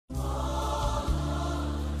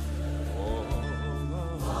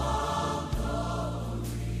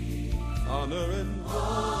honor and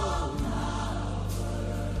glory.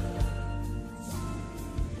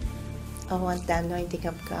 I want the anointing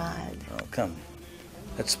of God. Oh, come.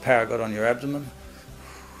 That's the power of God on your abdomen.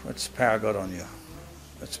 That's the power of God on you.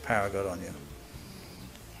 That's the power of God on you.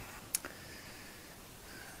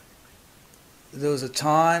 There was a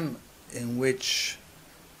time in which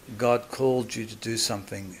God called you to do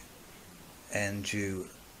something and you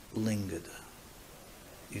lingered.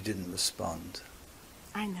 You didn't respond.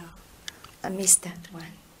 I know. I missed that one.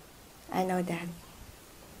 I know that.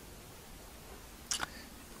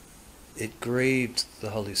 It grieved the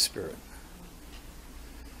Holy Spirit.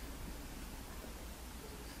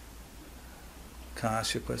 Can I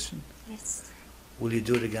ask you a question? Yes. Will you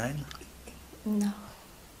do it again? No.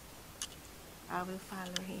 I will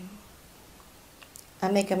follow him.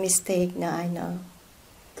 I make a mistake now, I know.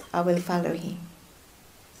 I will follow him.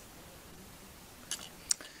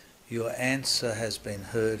 Your answer has been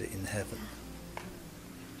heard in heaven.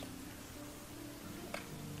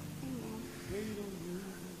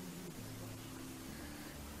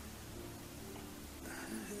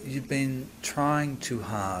 You've been trying too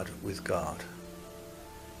hard with God.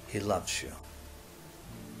 He loves you.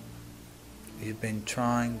 You've been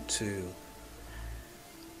trying to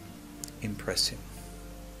impress him.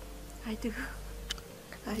 I do.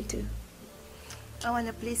 I do. I want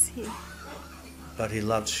to please him. But he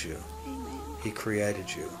loves you. Amen. He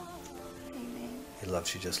created you. Amen. He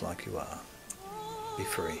loves you just like you are. Be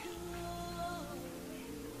free.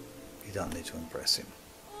 You don't need to impress him.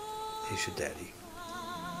 He's your daddy.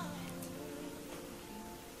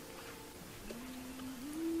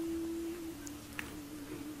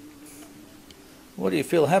 What do you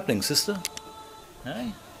feel happening, sister?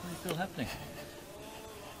 Hey? What do you feel happening?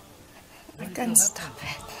 I can't stop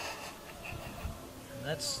it.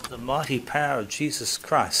 That's the mighty power of Jesus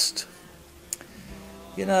Christ.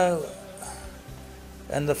 You know,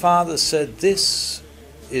 and the Father said, "This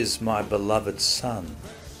is my beloved Son,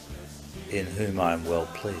 in whom I am well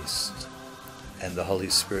pleased." And the Holy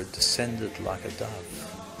Spirit descended like a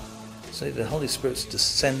dove. See, the Holy Spirit's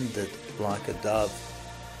descended like a dove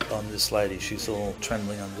on this lady. She's all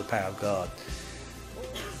trembling under the power of God.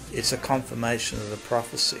 It's a confirmation of the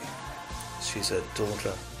prophecy. She's a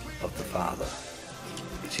daughter of the Father.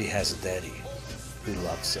 She has a daddy who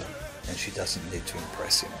loves her, and she doesn't need to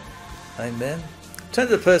impress him. Amen? Turn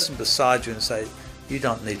to the person beside you and say, you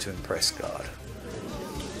don't need to impress God.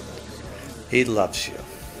 He loves you.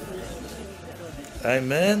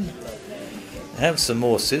 Amen? Have some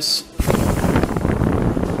more, sis.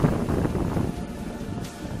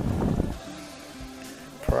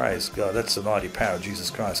 Praise God. That's the mighty power of Jesus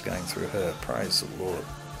Christ going through her. Praise the Lord.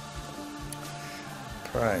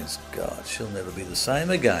 Praise God. She'll never be the same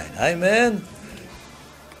again. Amen.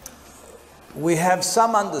 We have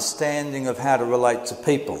some understanding of how to relate to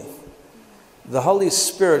people. The Holy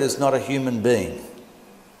Spirit is not a human being.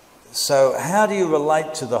 So how do you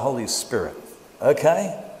relate to the Holy Spirit?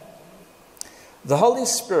 Okay? The Holy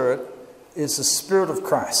Spirit is the Spirit of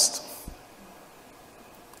Christ.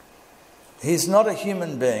 He's not a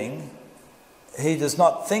human being. He does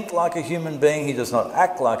not think like a human being. He does not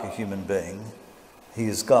act like a human being. He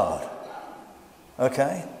is God.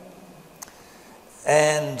 Okay?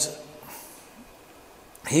 And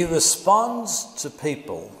he responds to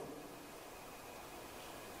people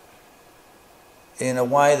in a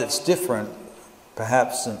way that's different,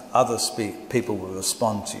 perhaps, than other people will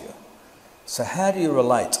respond to you. So how do you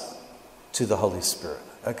relate to the Holy Spirit?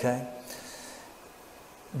 Okay?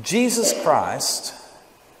 Jesus Christ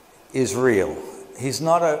is real. He's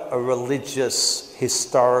not a religious,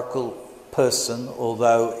 historical person,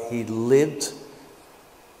 although he lived,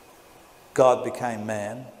 God became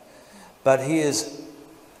man. But he is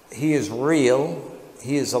real,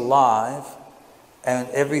 he is alive, and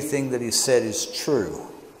everything that he said is true.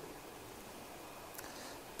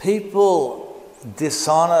 People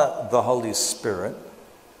dishonor the Holy Spirit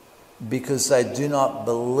because they do not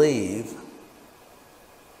believe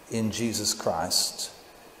in Jesus Christ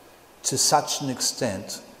to such an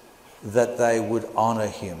extent that they would honor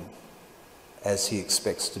him as he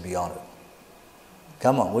expects to be honored.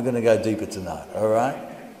 Come on, we're going to go deeper tonight, all right?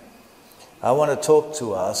 I want to talk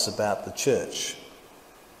to us about the church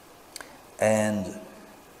and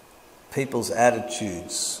people's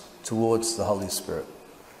attitudes towards the Holy Spirit.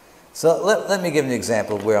 So let me give an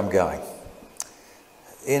example of where I'm going.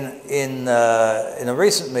 In a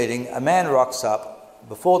recent meeting, a man rocks up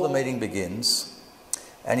before the meeting begins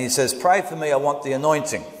and he says, "Pray for me, I want the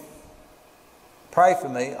anointing. Pray for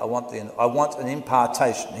me, I want an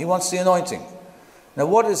impartation." He wants the anointing. Now,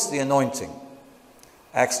 what is the anointing?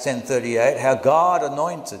 Acts 10:38, how God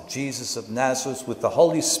anointed Jesus of Nazareth with the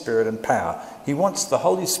Holy Spirit and power. He wants the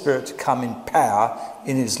Holy Spirit to come in power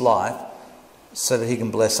in his life so that he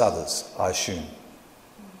can bless others, I assume.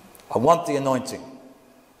 I want the anointing.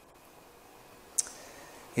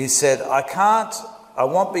 He said, I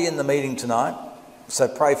won't be in the meeting tonight, so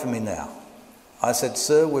pray for me now. I said,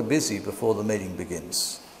 sir, we're busy before the meeting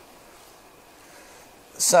begins.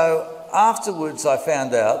 So afterwards I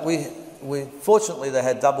found out, fortunately they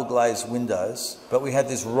had double glazed windows, but we had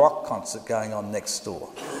this rock concert going on next door.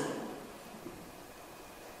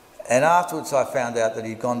 And afterwards I found out that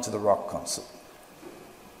he'd gone to the rock concert.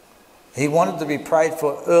 He wanted to be prayed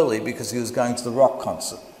for early because he was going to the rock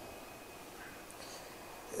concert.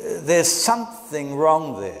 There's something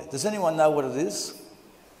wrong there. Does anyone know what it is?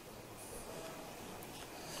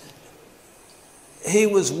 He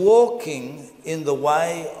was walking in the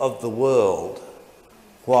way of the world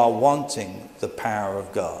while wanting the power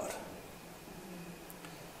of God.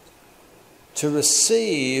 To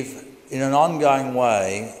receive in an ongoing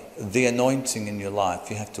way the anointing in your life,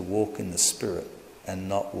 you have to walk in the Spirit and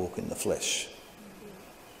not walk in the flesh.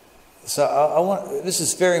 So this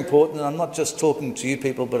is very important, and I'm not just talking to you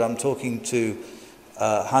people, but I'm talking to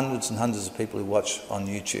hundreds and hundreds of people who watch on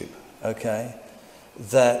YouTube, okay?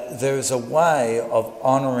 That there is a way of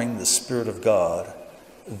honouring the Spirit of God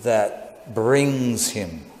that brings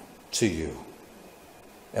him to you.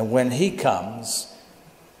 And when he comes,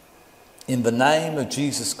 in the name of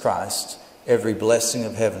Jesus Christ, every blessing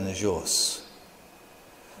of heaven is yours.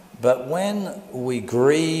 But when we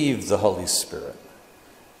grieve the Holy Spirit,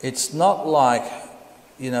 it's not like,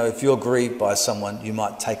 you know, if you're grieved by someone, you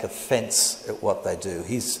might take offence at what they do.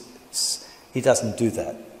 He doesn't do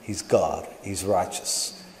that. He's God. He's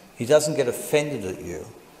righteous. He doesn't get offended at you,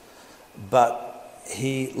 but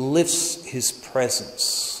he lifts his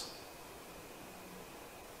presence.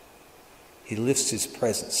 He lifts his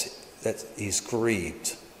presence. That he's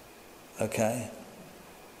grieved. Okay?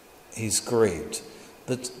 He's grieved.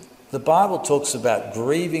 But the Bible talks about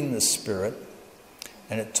grieving the Spirit,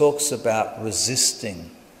 and it talks about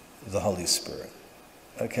resisting the Holy Spirit.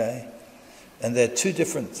 Okay? And they're two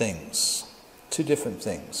different things. Two different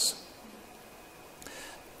things.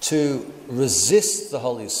 To resist the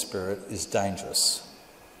Holy Spirit is dangerous.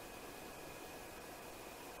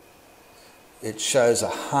 It shows a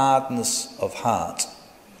hardness of heart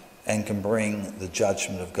and can bring the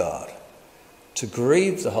judgment of God. To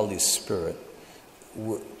grieve the Holy Spirit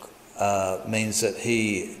means that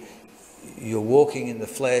you're walking in the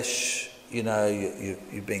flesh, you know,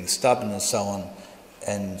 you're being stubborn and so on,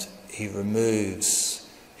 and he removes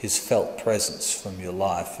his felt presence from your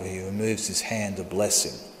life. He removes his hand of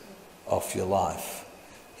blessing off your life.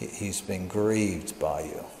 He's been grieved by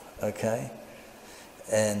you, okay?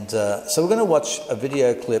 And so we're going to watch a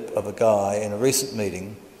video clip of a guy in a recent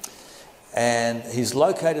meeting, and he's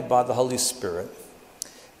located by the Holy Spirit,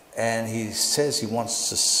 and he says he wants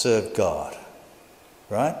to serve God,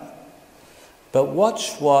 right? But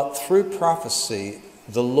watch what, through prophecy,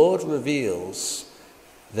 the Lord reveals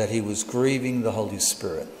that he was grieving the Holy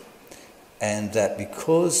Spirit, and that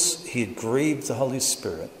because he had grieved the Holy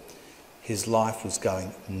Spirit, his life was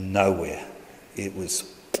going nowhere. It was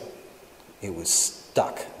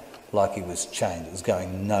stuck, like he was chained. It was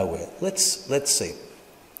going nowhere. Let's see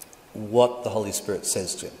what the Holy Spirit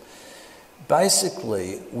says to him.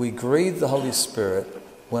 Basically, we grieve the Holy Spirit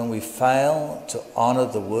when we fail to honour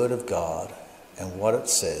the Word of God and what it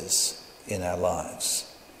says in our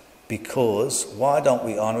lives. Because, why don't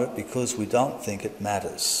we honour it? Because we don't think it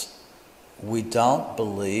matters. We don't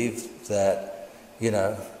believe that, you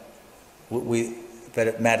know, that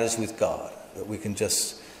it matters with God. That we can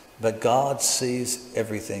just, but God sees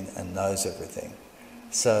everything and knows everything.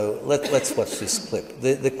 So let's watch this clip.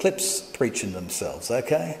 The clips preach in themselves,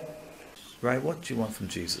 okay? Ray, what do you want from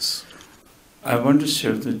Jesus? I want to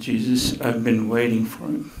serve the Jesus. I've been waiting for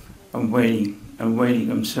him. I'm waiting.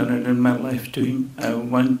 I'm surrendering my life to him. I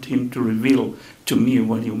want him to reveal to me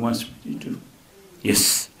what he wants me to do.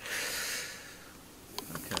 Yes.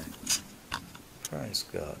 Okay. Praise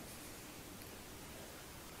God.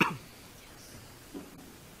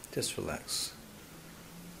 Just relax.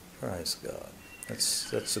 Praise God.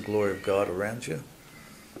 That's the glory of God around you.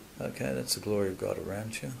 Okay, that's the glory of God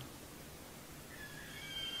around you.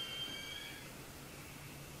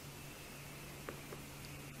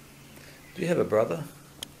 Do you have a brother?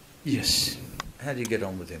 Yes. How do you get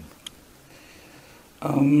on with him? I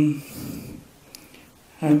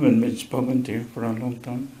haven't been spoken to for a long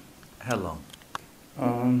time. How long?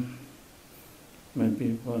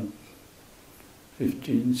 Maybe about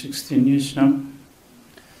 15, 16 years now.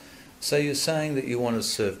 So you're saying that you want to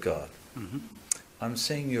serve God. Mm-hmm. I'm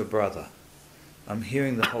seeing your brother. I'm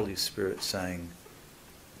hearing the Holy Spirit saying,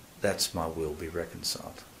 that's my will, be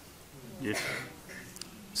reconciled. Yes.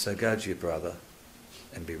 So go to your brother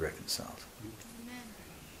and be reconciled.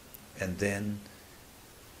 And then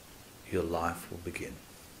your life will begin.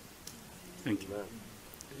 Thank you.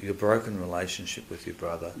 Your broken relationship with your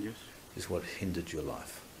brother Yes. is what hindered your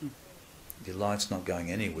life. Your life's not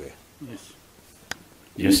going anywhere. Yes.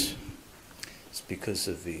 Yes. It's because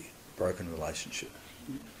of the broken relationship.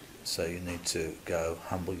 So you need to go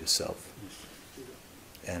humble yourself,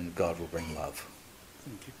 and God will bring love.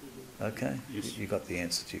 Thank you. Okay? Yes. You got the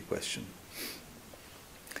answer to your question.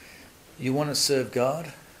 You want to serve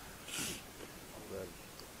God?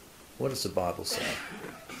 What does the Bible say?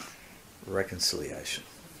 Reconciliation.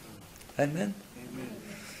 Amen? Amen.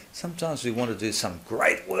 Sometimes we want to do some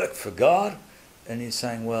great work for God, and He's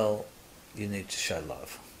saying, well, you need to show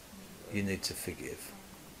love. You need to forgive.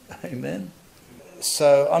 Amen?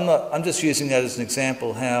 So I'm just using that as an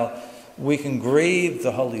example how we can grieve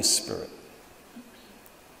the Holy Spirit.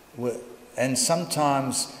 And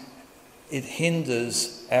sometimes it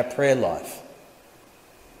hinders our prayer life.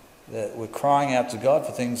 That we're crying out to God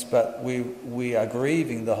for things, but we are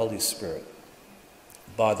grieving the Holy Spirit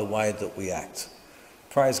by the way that we act.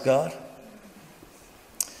 Praise God.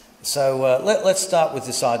 So let's start with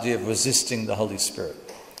this idea of resisting the Holy Spirit.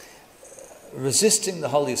 Resisting the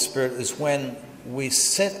Holy Spirit is when we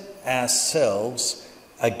set ourselves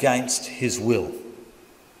against His will.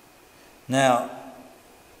 Now,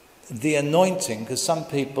 the anointing, because some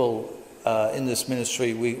people in this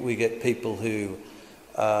ministry, we get people who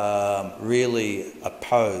really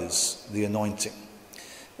oppose the anointing.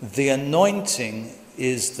 The anointing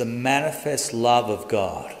is the manifest love of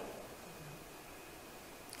God.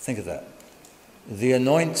 Think of that. The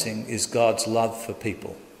anointing is God's love for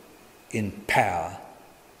people in power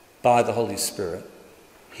by the Holy Spirit,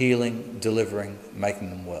 healing, delivering, making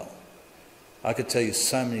them well. I could tell you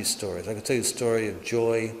so many stories. I could tell you the story of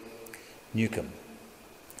Joy Newcomb,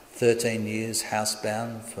 13 years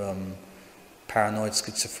housebound from paranoid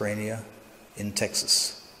schizophrenia in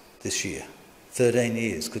Texas this year. 13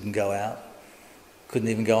 years, couldn't go out, couldn't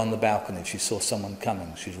even go on the balcony. If she saw someone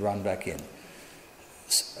coming, she'd run back in.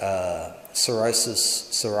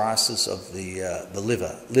 Psoriasis of the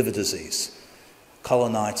liver disease,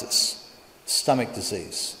 colonitis, stomach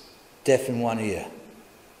disease, deaf in one ear.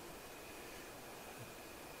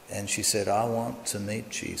 And she said, I want to meet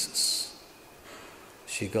Jesus.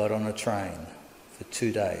 She got on a train for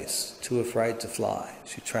 2 days, too afraid to fly.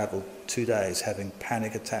 She travelled 2 days, having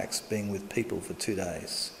panic attacks, being with people for 2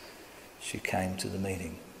 days. She came to the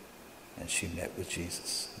meeting and she met with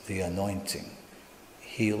Jesus. The anointing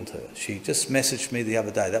healed her. She just messaged me the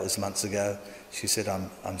other day, that was months ago. She said,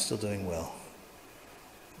 I'm still doing well.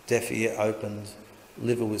 Deaf ear opened,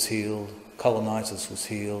 liver was healed, colonitis was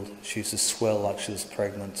healed. She used to swell like she was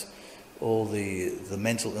pregnant. All the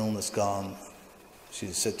mental illness gone. She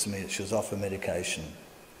said to me that she was off her medication.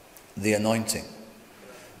 The anointing.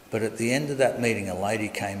 But at the end of that meeting, a lady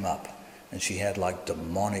came up and she had like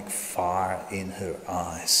demonic fire in her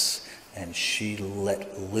eyes. And she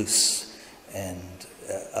let loose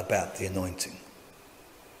about the anointing.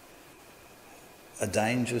 A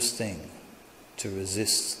dangerous thing to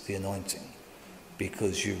resist the anointing,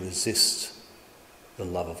 because you resist the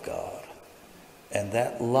love of God. And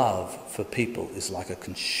that love for people is like a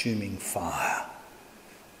consuming fire.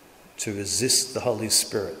 To resist the Holy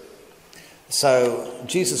Spirit. So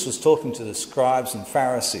Jesus was talking to the scribes and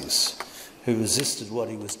Pharisees who resisted what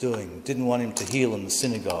he was doing, didn't want him to heal in the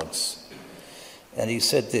synagogues. And he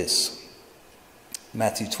said this,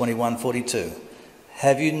 Matthew 21:42,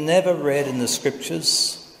 have you never read in the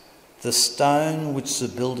scriptures, the stone which the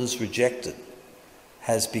builders rejected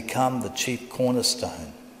has become the chief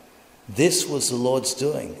cornerstone. This was the Lord's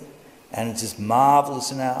doing, and it is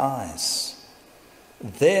marvellous in our eyes.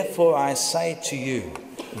 Therefore I say to you,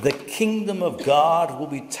 the kingdom of God will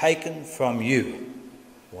be taken from you.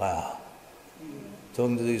 Wow.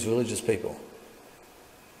 Talking to these religious people.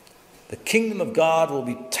 The kingdom of God will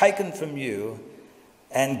be taken from you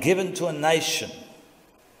and given to a nation.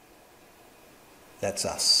 That's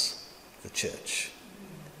us, the church.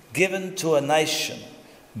 Given to a nation,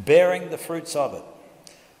 bearing the fruits of it.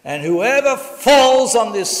 And whoever falls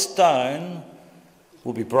on this stone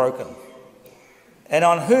will be broken. And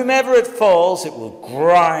on whomever it falls, it will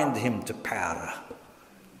grind him to powder.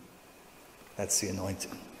 That's the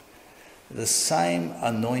anointing. The same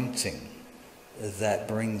anointing that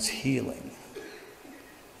brings healing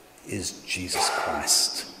is Jesus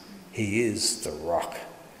Christ. He is the rock.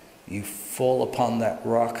 You fall upon that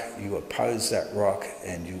rock, you oppose that rock,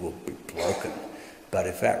 and you will be broken. But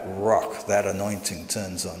if that rock, that anointing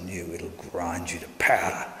turns on you, it'll grind you to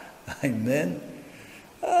powder. Amen?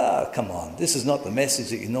 Come on. This is not the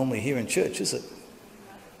message that you normally hear in church, is it?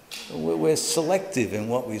 We're selective in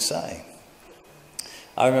what we say.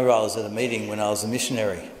 I remember I was at a meeting when I was a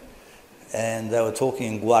missionary, and they were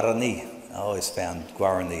talking in Guarani. I always found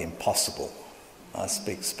Guarani impossible. I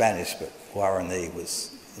speak Spanish, but Guarani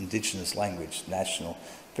was indigenous language, national,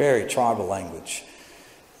 very tribal language.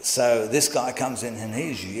 So this guy comes in and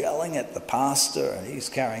he's yelling at the pastor and he's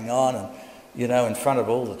carrying on and, you know, in front of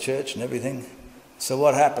all the church and everything. So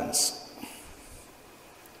what happens?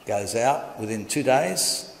 Goes out within 2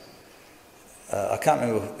 days. I can't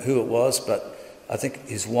remember who it was, but I think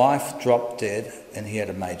his wife dropped dead and he had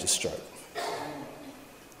a major stroke.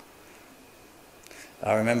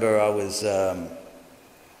 I remember I was,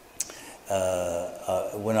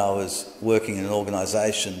 when I was working in an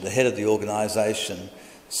organisation, the head of the organisation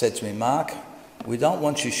said to me, Mark, we don't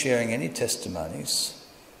want you sharing any testimonies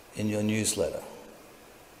in your newsletter.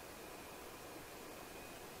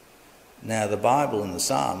 Now, the Bible in the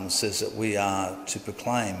Psalms says that we are to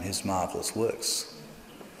proclaim his marvellous works.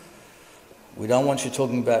 We don't want you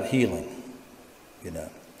talking about healing, you know.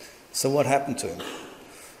 So what happened to him?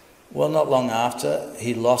 Well, not long after,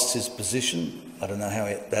 he lost his position. I don't know how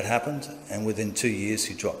that happened. And within 2 years,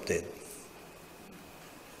 he dropped dead.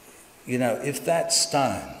 You know, if that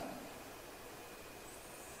stone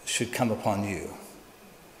should come upon you,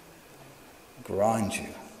 grind you.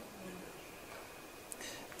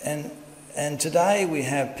 And today we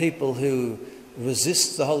have people who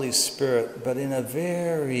resist the Holy Spirit, but in a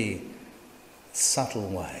very subtle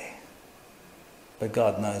way. But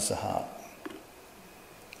God knows the heart.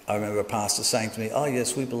 I remember a pastor saying to me, oh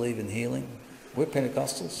yes, we believe in healing. We're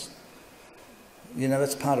Pentecostals. You know,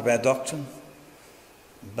 that's part of our doctrine.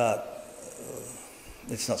 But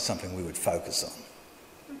it's not something we would focus on.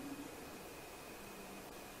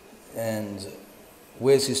 And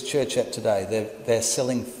where's his church at today? They're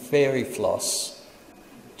selling fairy floss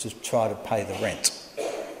to try to pay the rent.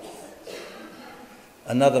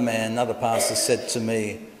 Another pastor said to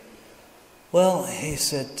me, well, he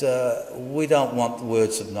said, we don't want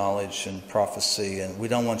words of knowledge and prophecy, and we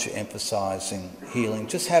don't want you emphasising healing.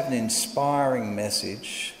 Just have an inspiring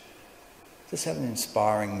message. Just have an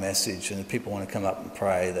inspiring message, and if people want to come up and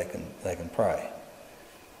pray, they can pray.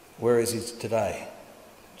 Where is he today?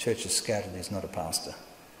 Church is scattered, he's not a pastor.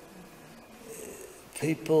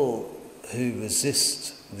 People who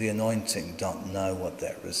resist the anointing don't know what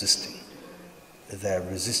they're resisting. They're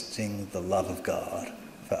resisting the love of God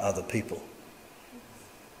for other people.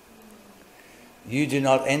 You do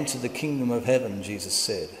not enter the kingdom of heaven, Jesus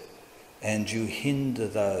said, and you hinder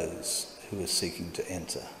those who are seeking to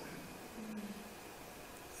enter.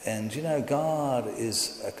 And you know, God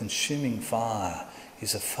is a consuming fire.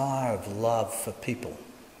 He's a fire of love for people.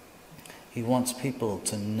 He wants people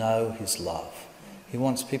to know his love. He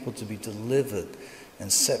wants people to be delivered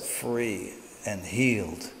and set free and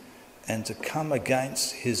healed. And to come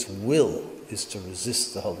against his will is to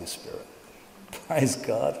resist the Holy Spirit. Praise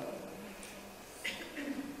God.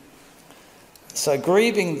 So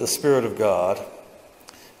grieving the Spirit of God,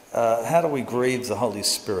 how do we grieve the Holy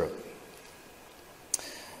Spirit?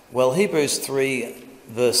 Well, Hebrews 3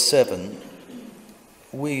 verse 7,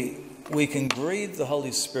 we can grieve the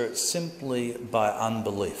Holy Spirit simply by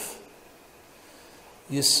unbelief.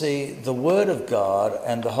 You see, the Word of God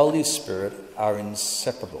and the Holy Spirit are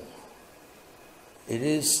inseparable. It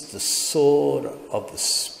is the sword of the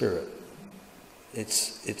Spirit.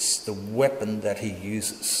 It's the weapon that he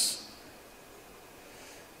uses.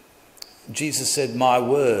 Jesus said, my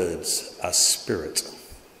words are spirit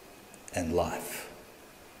and life.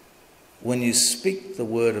 When you speak the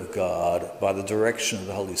word of God by the direction of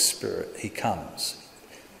the Holy Spirit, he comes.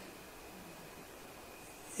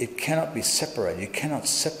 It cannot be separated. You cannot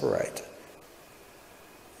separate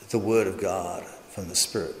the word of God from the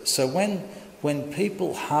Spirit. So when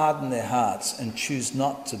people harden their hearts and choose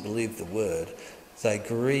not to believe the word, they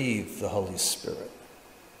grieve the Holy Spirit.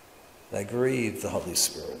 They grieve the Holy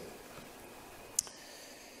Spirit.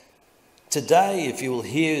 Today, if you will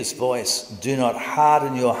hear his voice, do not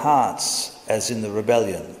harden your hearts as in the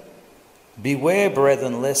rebellion. Beware,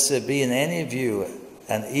 brethren, lest there be in any of you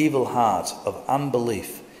an evil heart of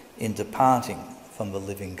unbelief in departing from the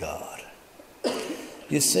living God.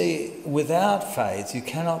 You see, without faith, you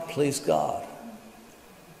cannot please God.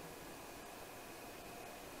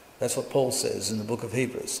 That's what Paul says in the book of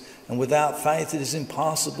Hebrews. And without faith, it is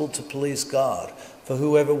impossible to please God. For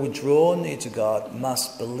whoever would draw near to God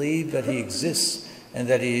must believe that he exists and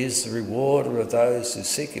that he is the rewarder of those who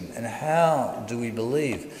seek him. And how do we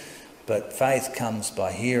believe? But faith comes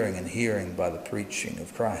by hearing, and hearing by the preaching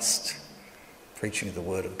of Christ, preaching of the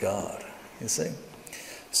word of God, you see.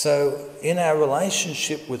 So in our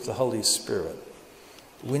relationship with the Holy Spirit,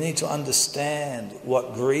 we need to understand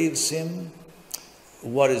what grieves him,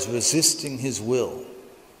 what is resisting his will,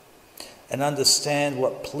 and understand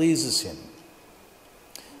what pleases him.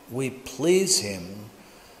 We please him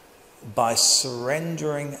by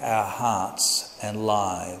surrendering our hearts and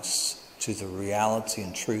lives to the reality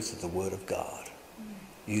and truth of the Word of God.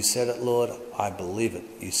 You said it, Lord, I believe it.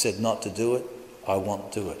 You said not to do it, I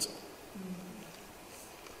won't do it.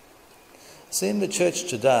 See, in the church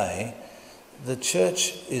today, the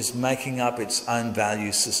church is making up its own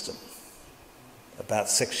value system about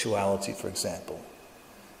sexuality, for example,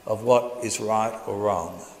 of what is right or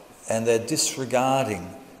wrong. And they're disregarding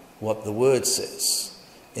what the Word says.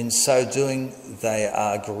 In so doing, they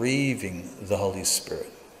are grieving the Holy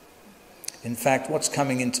Spirit. In fact, what's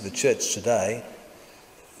coming into the church today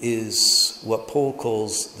is what Paul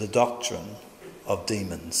calls the doctrine of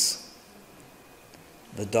demons.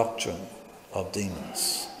 The doctrine of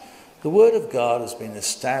demons. The Word of God has been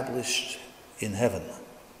established in heaven,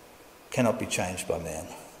 cannot be changed by man.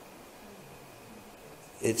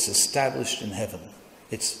 It's established in heaven.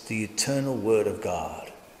 It's the eternal Word of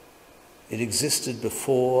God. It existed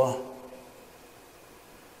before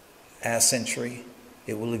our century.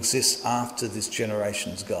 It will exist after this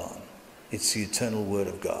generation's gone. It's the eternal Word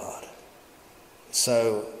of God.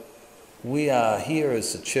 So we are here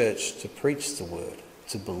as a church to preach the Word,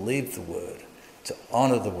 to believe the Word, to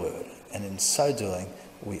honour the Word. And in so doing,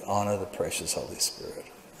 we honour the precious Holy Spirit.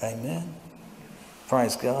 Amen.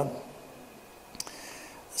 Praise God.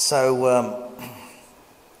 So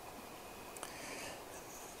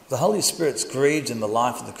the Holy Spirit's grieved in the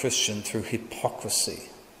life of the Christian through hypocrisy.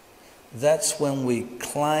 That's when we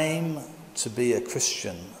claim to be a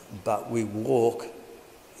Christian, but we walk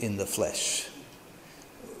in the flesh.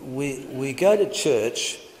 We go to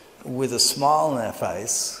church with a smile on our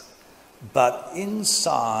face, but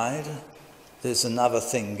inside there's another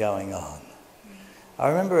thing going on. I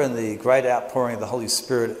remember in the great outpouring of the Holy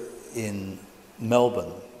Spirit in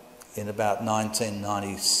Melbourne in about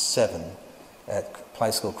 1997 at a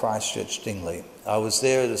place called Christchurch Dingley. I was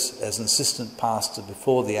there as an assistant pastor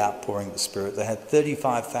before the outpouring of the Spirit. They had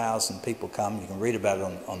 35,000 people come. You can read about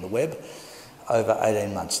it on the web. Over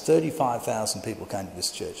 18 months, 35,000 people came to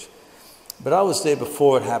this church. But I was there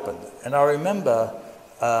before it happened. And I remember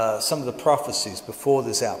some of the prophecies before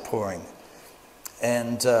this outpouring.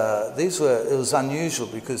 And it was unusual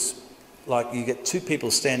because like you get two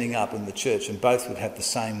people standing up in the church and both would have the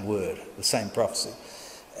same word, the same prophecy.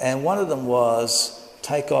 And one of them was,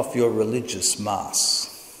 take off your religious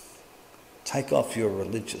mask. Take off your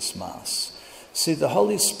religious mask. See, the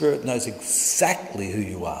Holy Spirit knows exactly who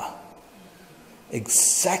you are.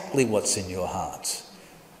 Exactly what's in your heart.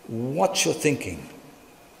 What you're thinking.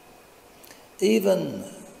 Even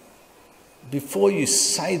before you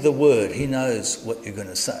say the word, he knows what you're going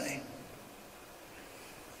to say.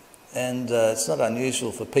 And it's not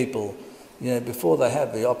unusual for people, before they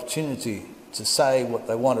have the opportunity to say what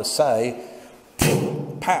they want to say,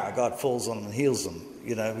 power of God falls on them and heals them,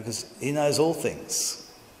 because he knows all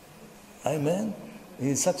things. Amen?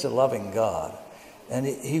 He's such a loving God. And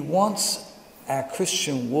he wants our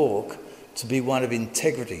Christian walk to be one of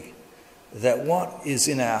integrity. That what is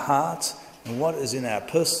in our heart and what is in our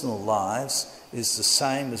personal lives is the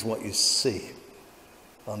same as what you see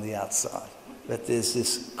on the outside. That there's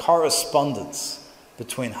this correspondence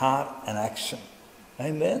between heart and action.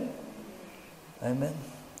 Amen? Amen.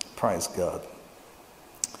 Praise God.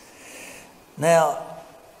 Now,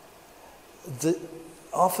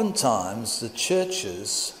 oftentimes the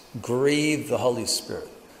churches grieve the Holy Spirit.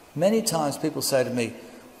 Many times people say to me,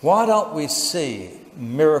 why don't we see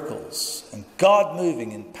miracles and God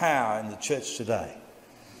moving in power in the church today?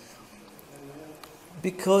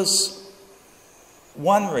 Because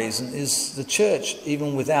one reason is the church,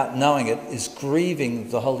 even without knowing it, is grieving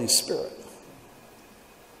the Holy Spirit.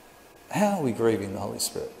 How are we grieving the Holy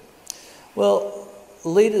Spirit? Well,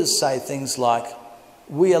 leaders say things like,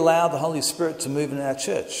 we allow the Holy Spirit to move in our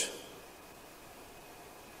church.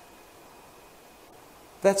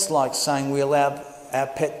 That's like saying we allow our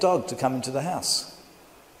pet dog to come into the house.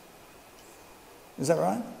 Is that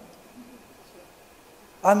right?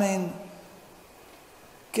 I mean,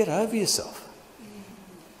 get over yourself.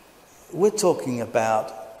 We're talking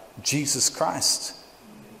about Jesus Christ,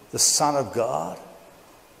 the Son of God,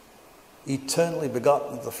 eternally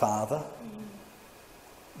begotten of the Father,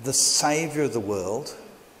 the Saviour of the world,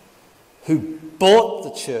 who bought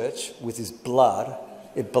the church with his blood.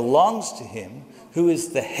 It belongs to him, who is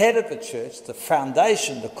the head of the church, the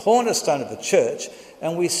foundation, the cornerstone of the church.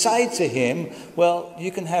 And we say to him, well,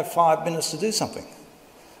 you can have 5 minutes to do something,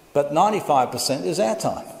 but 95% is our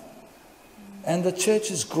time. And the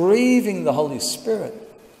church is grieving the Holy Spirit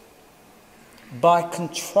by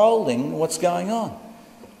controlling what's going on.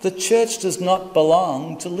 The church does not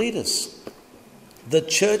belong to leaders. The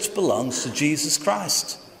church belongs to Jesus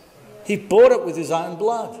Christ. He bought it with his own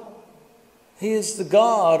blood. He is the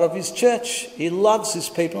God of his church. He loves his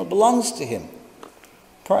people. It belongs to him.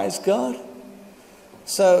 Praise God.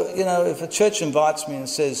 So, you know, if a church invites me and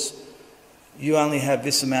says, you only have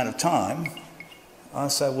this amount of time, I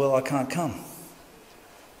say, well, I can't come.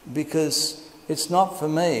 Because it's not for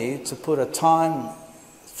me to put a time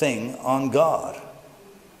thing on God.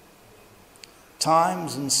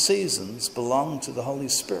 Times and seasons belong to the Holy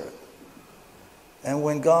Spirit. And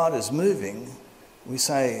when God is moving, we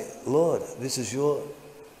say, Lord, this is your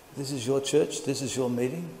church, this is your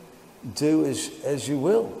meeting. Do as you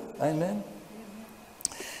will. Amen.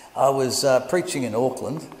 I was preaching in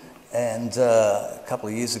Auckland, and a couple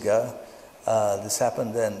of years ago, this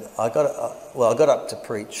happened, and I got up to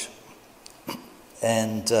preach,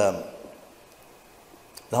 and the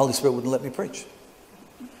Holy Spirit wouldn't let me preach.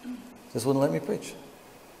 Just wouldn't let me preach.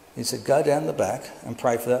 He said, go down the back and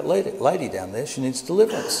pray for that lady down there. She needs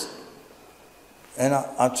deliverance. And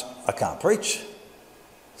I can't preach.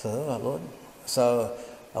 So, oh, Lord. So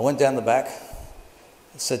I went down the back,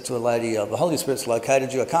 said to a lady, the Holy Spirit's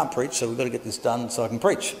located you. I can't preach, so we've got to get this done so I can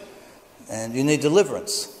preach. And you need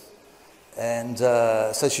deliverance. And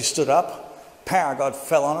so she stood up. Power of God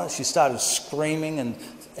fell on her. She started screaming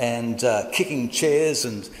and kicking chairs,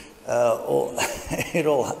 and it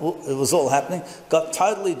was all happening. Got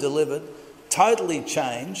totally delivered, totally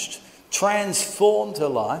changed, transformed her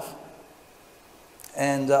life.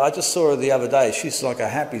 And I just saw her the other day. She's like a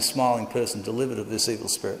happy, smiling person delivered of this evil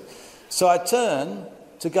spirit. So I turned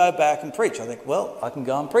to go back and preach. I think, well, I can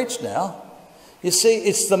go and preach now. You see,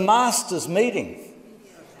 it's the master's meeting.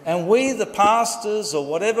 And we, the pastors, or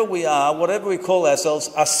whatever we are, whatever we call ourselves,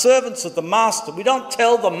 are servants of the master. We don't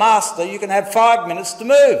tell the master, you can have 5 minutes to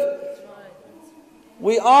move.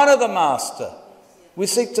 We honour the master. We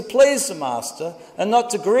seek to please the master and not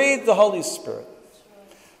to grieve the Holy Spirit.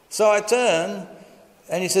 So I turn,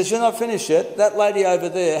 and he says, you're not finished yet. That lady over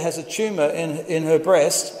there has a tumour in her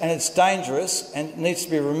breast, and it's dangerous and it needs to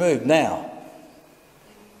be removed now.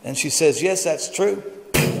 And she says, yes, that's true.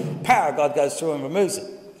 Power of God goes through and removes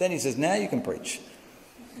it. Then he says, now you can preach.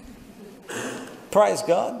 Praise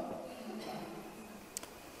God.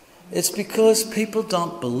 It's because people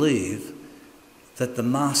don't believe that the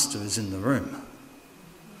master is in the room.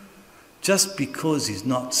 Just because he's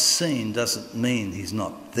not seen doesn't mean he's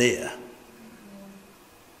not there.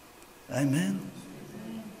 Amen.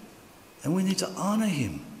 And we need to honour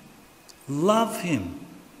him, love him,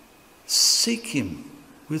 seek him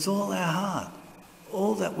with all our heart.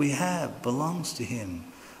 All that we have belongs to him.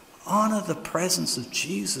 Honour the presence of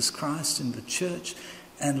Jesus Christ in the church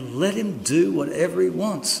and let him do whatever he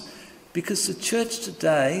wants. Because the church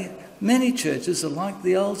today, many churches are like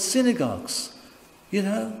the old synagogues. You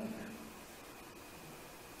know,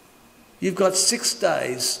 you've got 6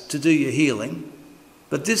 days to do your healing,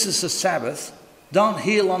 but this is the Sabbath. Don't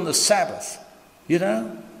heal on the Sabbath. You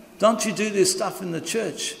know, don't you do this stuff in the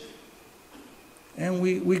church. And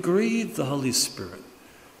we grieve the Holy Spirit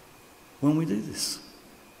when we do this.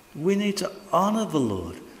 We need to honour the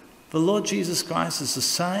Lord. The Lord Jesus Christ is the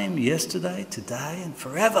same yesterday, today and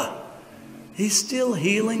forever. He's still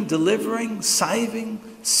healing, delivering, saving,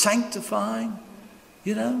 sanctifying,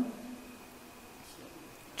 you know.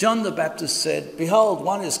 John the Baptist said, behold,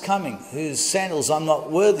 one is coming whose sandals I'm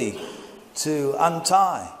not worthy to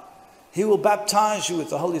untie. He will baptize you with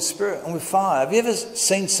the Holy Spirit and with fire. Have you ever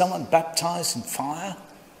seen someone baptized in fire?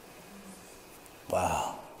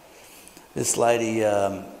 Wow. This lady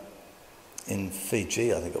in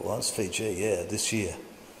Fiji, I think it was, Fiji, yeah, this year.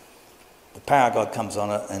 The power of God comes on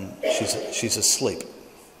her and she's asleep.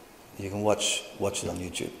 You can watch it on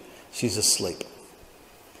YouTube. She's asleep.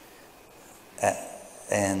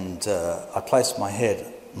 And I placed my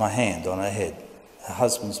hand on her head. Her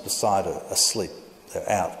husband's beside her, asleep. They're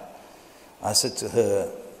out. I said to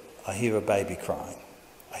her, I hear a baby crying.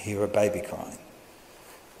 I hear a baby crying.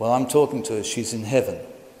 While I'm talking to her, she's in heaven.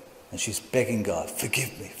 And she's begging God,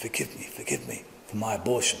 forgive me, forgive me, forgive me for my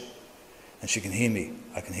abortion. And she can hear me.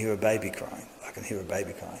 I can hear a baby crying. I can hear a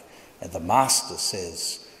baby crying. And the master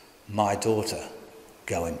says, my daughter,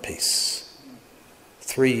 go in peace.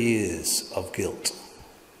 3 years of guilt,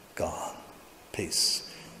 gone, peace.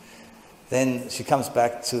 Then she comes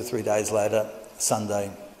back 2 or 3 days later, Sunday.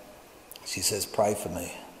 She says, pray for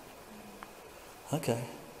me. Okay.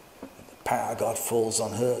 The power of God falls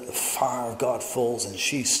on her. The fire of God falls, and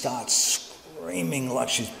she starts screaming like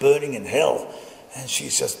she's burning in hell. And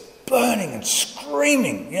she's just burning and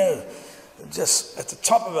screaming, you know, just at the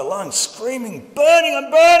top of her lungs, screaming, burning, I'm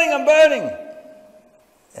burning, I'm burning.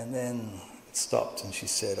 And then it stopped, and she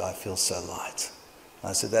said, I feel so light.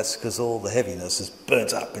 I said, that's because all the heaviness is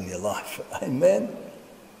burnt up in your life. Amen.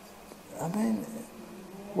 I mean,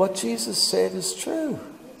 what Jesus said is true.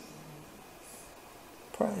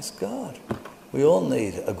 Praise God. We all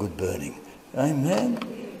need a good burning. Amen.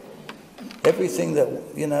 Everything that,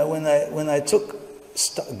 you know, when they took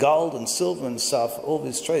gold and silver and stuff, all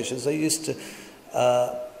these treasures, they used to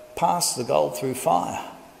pass the gold through fire.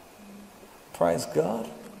 Praise God.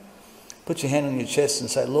 Put your hand on your chest and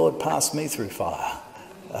say, Lord, pass me through fire.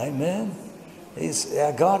 Amen.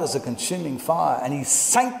 Our God is a consuming fire, and he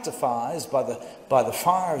sanctifies by the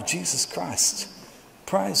fire of Jesus Christ.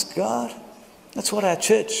 Praise God. That's what our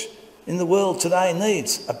church in the world today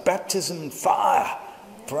needs, a baptism in fire.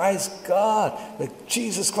 Praise God. That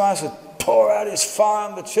Jesus Christ would pour out his fire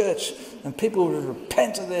on the church and people would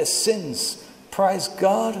repent of their sins. Praise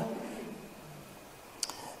God.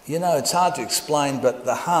 You know, it's hard to explain, but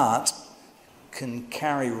the heart can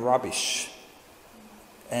carry rubbish.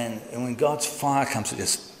 And when God's fire comes, it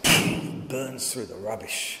just burns through the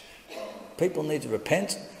rubbish. People need to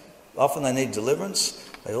repent. Often they need deliverance.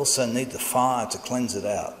 They also need the fire to cleanse it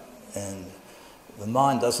out. And the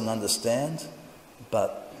mind doesn't understand,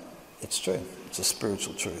 but it's true. It's a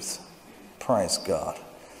spiritual truth. Praise God.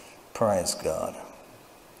 Praise God.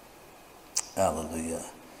 Hallelujah.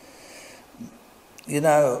 You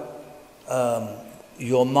know,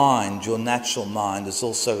 your mind, your natural mind, is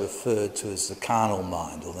also referred to as the carnal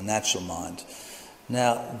mind or the natural mind.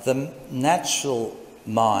 Now, the natural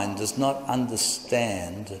mind does not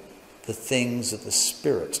understand the things of the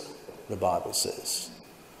Spirit, the Bible says,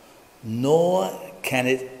 nor can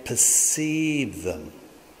it perceive them,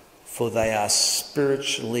 for they are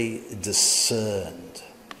spiritually discerned.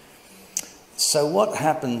 So what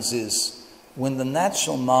happens is, when the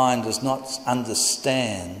natural mind does not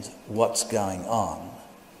understand what's going on,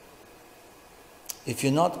 if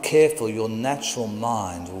you're not careful, your natural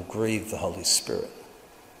mind will grieve the Holy Spirit,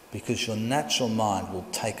 because your natural mind will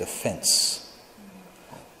take offence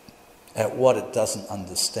at what it doesn't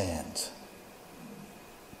understand.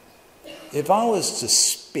 If I was to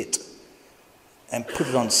spit and put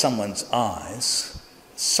it on someone's eyes,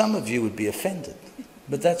 some of you would be offended,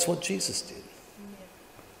 but that's what Jesus did.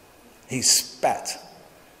 He spat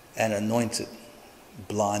and anointed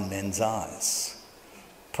blind men's eyes.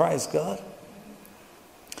 Praise God.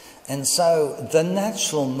 And so the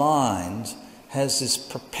natural mind has this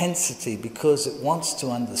propensity, because it wants to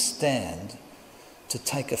understand, to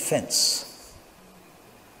take offence.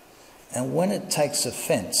 And when it takes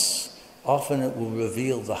offence, often it will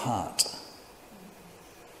reveal the heart.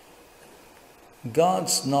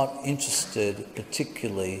 God's not interested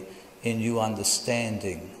particularly in you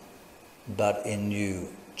understanding, but in you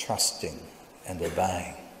trusting and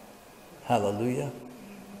obeying. Hallelujah.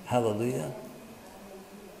 Hallelujah.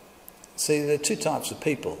 See, there are two types of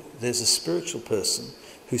people. There's a spiritual person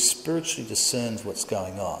who spiritually discerns what's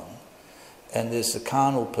going on, and there's the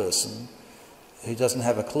carnal person who doesn't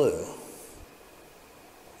have a clue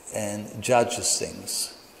and judges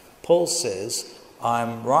things. Paul says,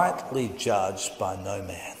 I'm rightly judged by no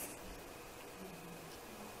man.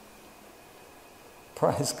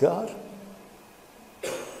 Praise God.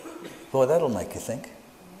 Boy, that'll make you think.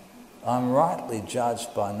 I'm rightly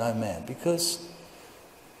judged by no man, because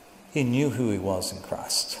he knew who he was in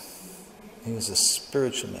Christ. He was a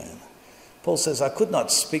spiritual man. Paul says, I could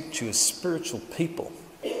not speak to you as spiritual people,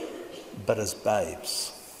 but as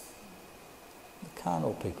babes. The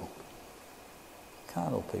carnal people.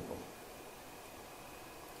 Carnal people.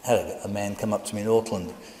 I had a man come up to me in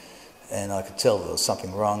Auckland, and I could tell there was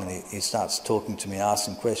something wrong, and he starts talking to me,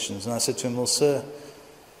 asking questions, and I said to him, well, sir,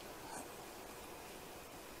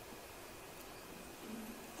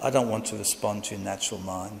 I don't want to respond to your natural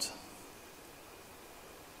mind.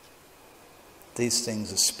 These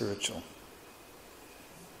things are spiritual.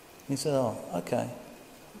 He said, oh, okay.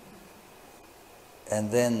 And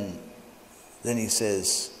then he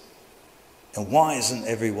says, and why isn't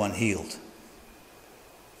everyone healed?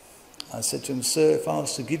 I said to him, sir, if I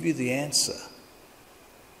was to give you the answer,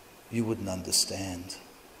 you wouldn't understand,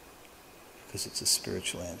 because it's a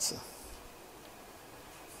spiritual answer.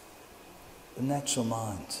 The natural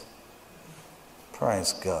mind.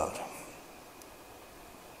 Praise God.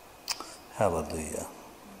 Hallelujah.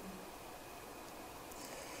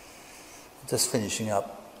 just finishing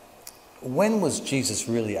up. When was Jesus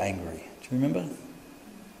really angry? Do you remember?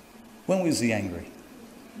 When was he angry?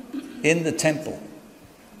 In the temple.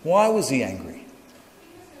 Why was he angry?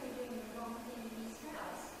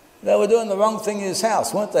 They were doing the wrong thing in his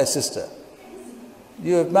house, weren't they, sister?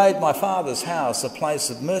 You have made my Father's house a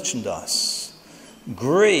place of merchandise.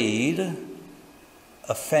 Greed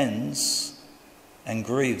offends and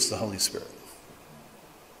grieves the Holy Spirit.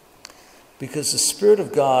 Because the Spirit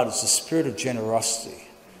of God is the spirit of generosity.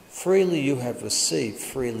 Freely you have received,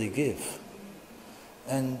 freely give.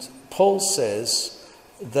 And Paul says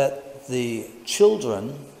that the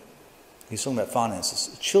children, he's talking about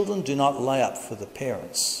finances, children do not lay up for the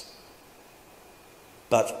parents,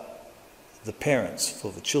 but the parents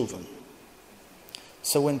for the children.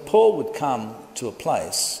 So when Paul would come to a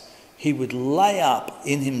place, he would lay up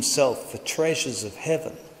in himself the treasures of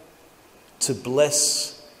heaven to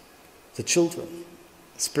bless the children,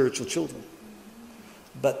 spiritual children.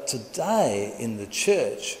 But today in the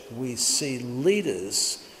church, we see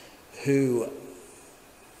leaders who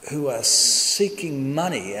are seeking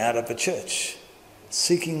money out of a church,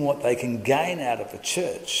 seeking what they can gain out of a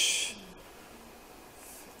church.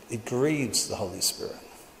 It grieves the Holy Spirit.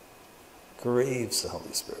 Grieves the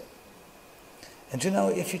Holy Spirit. And you know,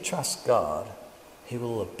 if you trust God, he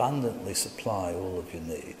will abundantly supply all of your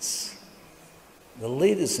needs. The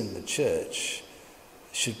leaders in the church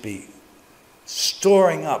should be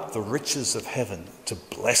storing up the riches of heaven to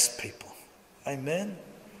bless people. Amen?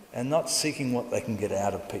 And not seeking what they can get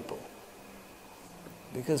out of people.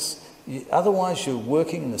 Because otherwise you're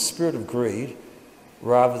working in the spirit of greed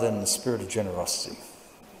rather than the spirit of generosity.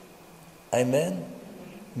 Amen?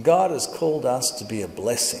 God has called us to be a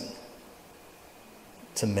blessing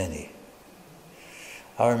to many.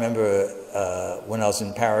 I remember when I was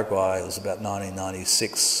in Paraguay, it was about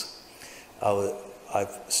 1996, I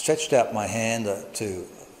stretched out my hand to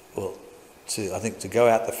go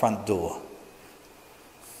out the front door.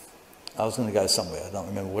 I was going to go somewhere, I don't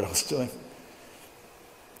remember what I was doing.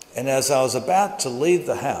 And as I was about to leave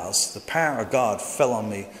the house, the power of God fell on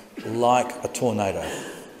me like a tornado.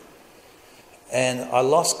 And I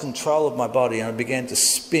lost control of my body and I began to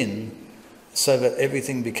spin so that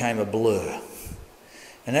everything became a blur.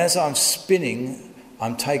 And as I'm spinning,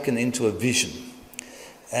 I'm taken into a vision.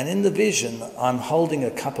 And in the vision, I'm holding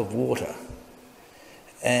a cup of water.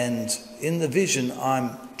 And in the vision,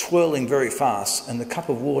 I'm twirling very fast, and the cup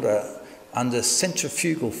of water under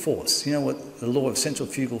centrifugal force, you know what the law of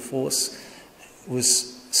centrifugal force,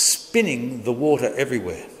 was spinning the water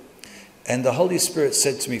everywhere. And the Holy Spirit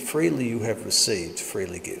said to me, freely you have received,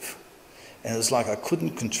 freely give. And it was like I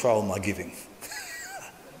couldn't control my giving.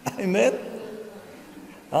 Amen?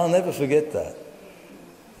 I'll never forget that.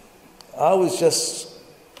 I was just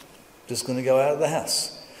going to go out of the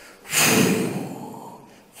house.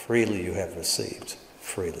 Freely you have received,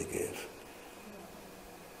 freely give.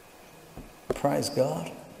 Praise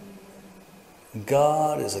God.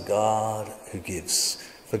 God is a God who gives.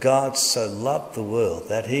 For God so loved the world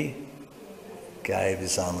that he gave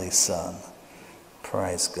his only Son.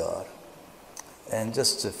 Praise God. And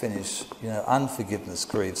just to finish, you know, unforgiveness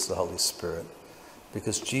grieves the Holy Spirit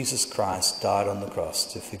because Jesus Christ died on the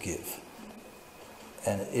cross to forgive.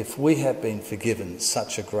 And if we have been forgiven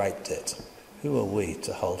such a great debt, who are we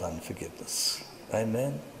to hold unforgiveness?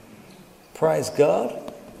 Amen. Praise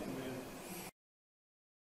God.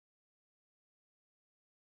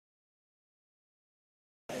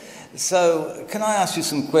 So, can I ask you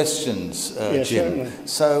some questions, Yes, Jim? certainly.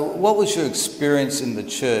 So, what was your experience in the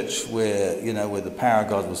church where the power of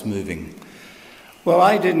God was moving? Well,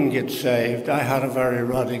 I didn't get saved. I had a very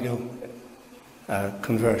radical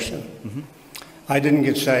conversion. Mm-hmm. I didn't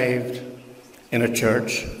get saved in a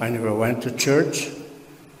church. I never went to church.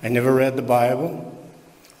 I never read the Bible.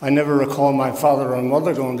 I never recall my father or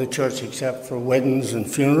mother going to church except for weddings and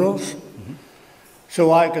funerals. Mm-hmm.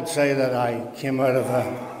 So I could say that I came out of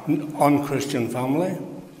an unchristian family,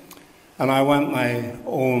 and I went my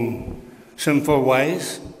own sinful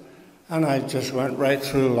ways, and I just went right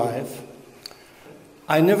through life.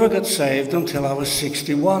 I never got saved until I was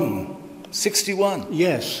 61. 61?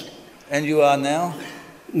 Yes. And you are now?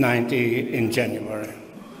 90 in January.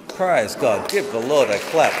 Praise God. Give the Lord a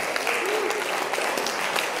clap.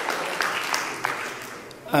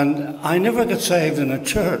 And I never got saved in a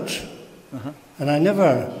church. Uh-huh. And I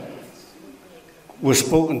never was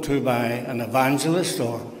spoken to by an evangelist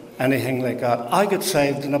or anything like that. I got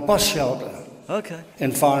saved in a bus shelter. Okay.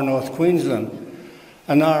 In far north Queensland.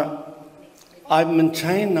 And I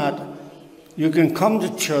maintain that you can come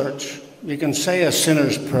to church, you can say a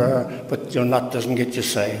sinner's prayer, but doesn't get you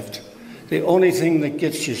saved. the only thing that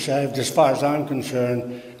gets you saved, as far as I'm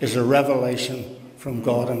concerned, is a revelation from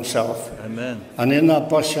God himself. Amen. And in that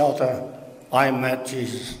bus shelter, I met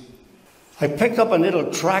Jesus. I picked up a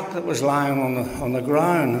little tract that was lying on the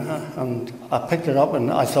ground, and I picked it up and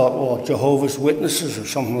I thought, well, Jehovah's Witnesses or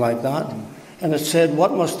something like that. And it said,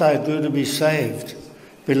 what must I do to be saved?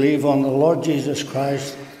 Believe on the Lord Jesus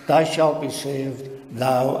Christ, thou shalt be saved,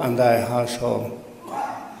 thou and thy household.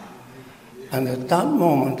 And at that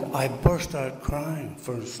moment, I burst out crying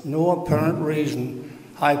for no apparent reason.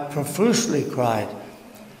 I profusely cried.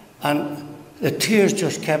 And the tears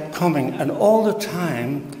just kept coming. And all the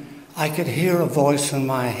time, I could hear a voice in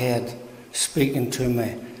my head speaking to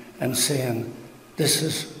me and saying, this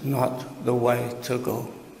is not the way to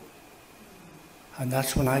go. And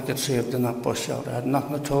that's when I got saved in that bus shelter. I had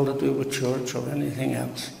nothing at all to do with church or anything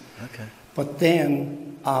else. Okay. But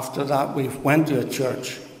then, after that, we went to a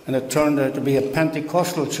church. And it turned out to be a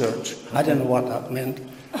Pentecostal church. Okay. I didn't know what that meant.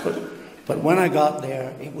 But when I got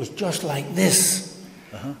there, it was just like this.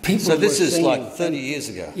 Uh-huh. People so this were is singing, like 30 years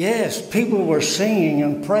ago? Yes, people were singing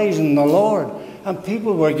and praising the Lord. And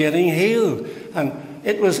people were getting healed. And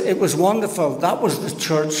it was wonderful. That was the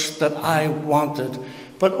church that I wanted.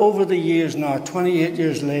 But over the years now, 28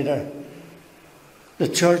 years later, the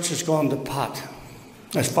church has gone to pot,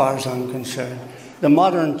 as far as I'm concerned. The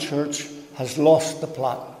modern church has lost the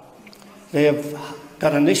plot. They have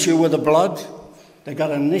got an issue with the blood. They've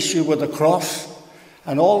got an issue with the cross.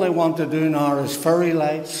 And all they want to do now is fairy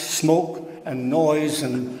lights, smoke and noise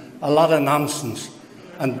and a lot of nonsense.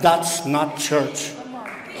 And that's not church.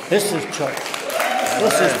 This is church.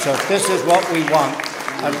 This is church. This is what we want.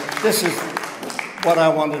 And this is what I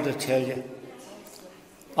wanted to tell you.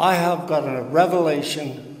 I have got a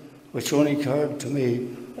revelation which only occurred to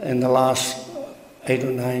me in the last 8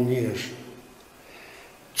 or 9 years.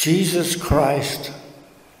 Jesus Christ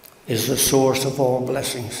is the source of all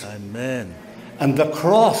blessings. Amen. And the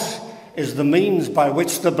cross is the means by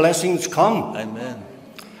which the blessings come. Amen.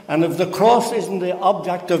 And if the cross isn't the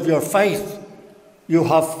object of your faith, you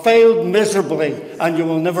have failed miserably and you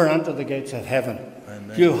will never enter the gates of heaven.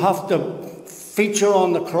 Amen. You have to feature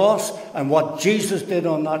on the cross and what Jesus did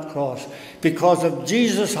on that cross. Because if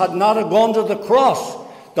Jesus had not gone to the cross,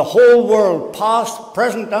 the whole world, past,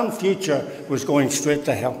 present and future, was going straight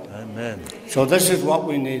to hell. Amen. So this is what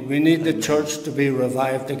we need. We need the church to be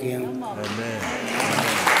revived again. Amen.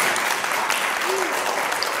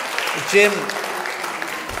 Jim,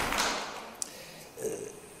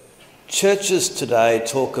 churches today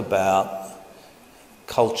talk about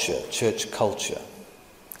culture, church culture.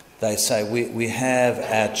 They say we have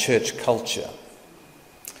our church culture.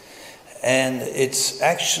 And it's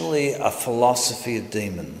actually a philosophy of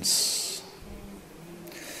demons.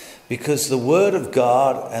 Because the Word of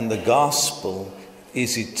God and the Gospel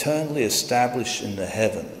is eternally established in the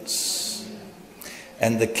heavens.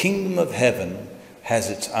 And the kingdom of heaven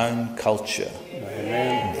has its own culture.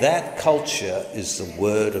 Amen. That culture is the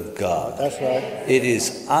Word of God. That's right. It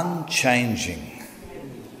is unchanging.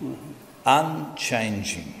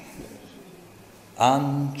 Unchanging.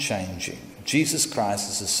 Unchanging. Jesus Christ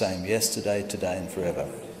is the same yesterday, today and forever.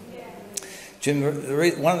 Jim,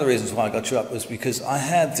 one of the reasons why I got you up was because I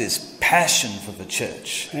have this passion for the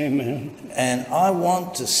church. Amen. And I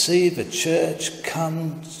want to see the church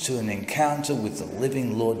come to an encounter with the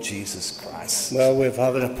living Lord Jesus Christ. Well, we've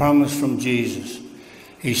had a promise from Jesus.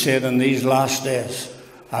 He said, in these last days,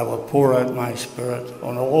 I will pour out my spirit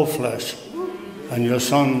on all flesh, and your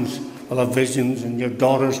sons will have visions and your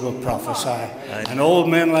daughters will prophesy. And old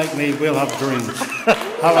men like me will have dreams.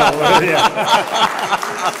 Hallelujah.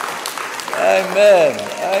 Amen.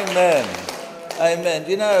 Amen. Amen.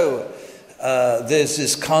 You know, there's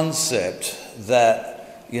this concept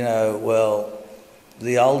that,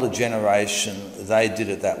 the older generation, they did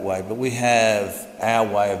it that way, but we have our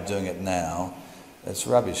way of doing it now. It's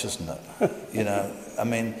rubbish, isn't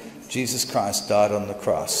it? Jesus Christ died on the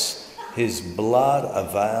cross. His blood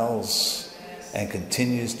avails and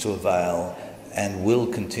continues to avail and will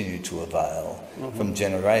continue to avail from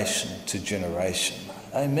generation to generation.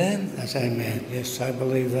 Amen? Yes, amen. Yes, I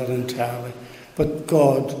believe that entirely. But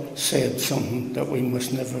God said something that we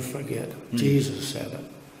must never forget. Jesus said it,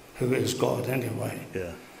 who is God anyway.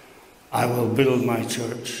 Yeah. I will build my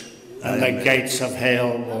church, and the gates of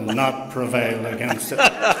hell will not prevail against it.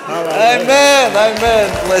 Amen,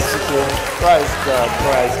 amen. Bless you, Lord. Praise God,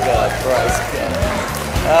 praise God, praise God.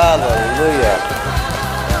 Hallelujah.